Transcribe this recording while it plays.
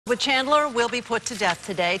Oba Chandler will be put to death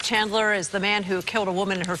today. Chandler is the man who killed a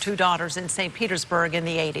woman and her two daughters in St. Petersburg in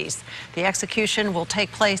the 80s. The execution will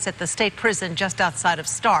take place at the state prison just outside of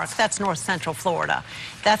Stark. That's north central Florida.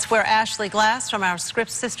 That's where Ashley Glass from our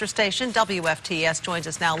Scripps sister station, WFTS, joins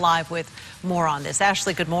us now live with more on this.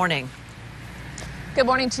 Ashley, good morning. Good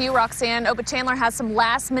morning to you, Roxanne. Oba Chandler has some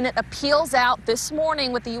last-minute appeals out this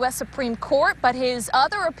morning with the U.S. Supreme Court, but his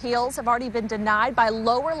other appeals have already been denied by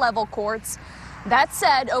lower-level courts. That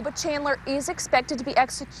said, Oba Chandler is expected to be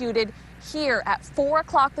executed here at 4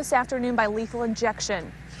 o'clock this afternoon by lethal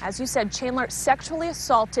injection. As you said, Chandler sexually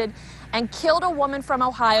assaulted and killed a woman from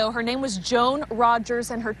Ohio. Her name was Joan Rogers,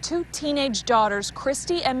 and her two teenage daughters,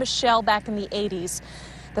 Christy and Michelle, back in the 80s.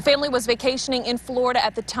 The family was vacationing in Florida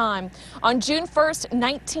at the time. On June 1st,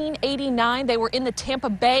 1989, they were in the Tampa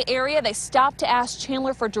Bay area. They stopped to ask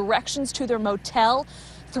Chandler for directions to their motel.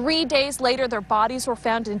 3 days later, their bodies were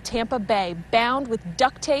found in Tampa Bay, bound with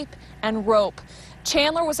duct tape and rope.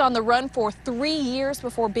 Chandler was on the run for 3 years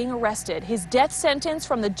before being arrested. His death sentence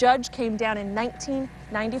from the judge came down in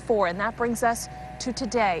 1994, and that brings us to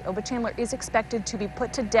today. Oba Chandler is expected to be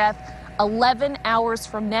put to death 11 hours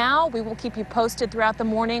from now. We will keep you posted throughout the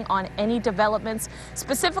morning on any developments,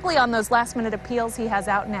 specifically on those last-minute appeals he has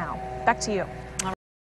out now. Back to you.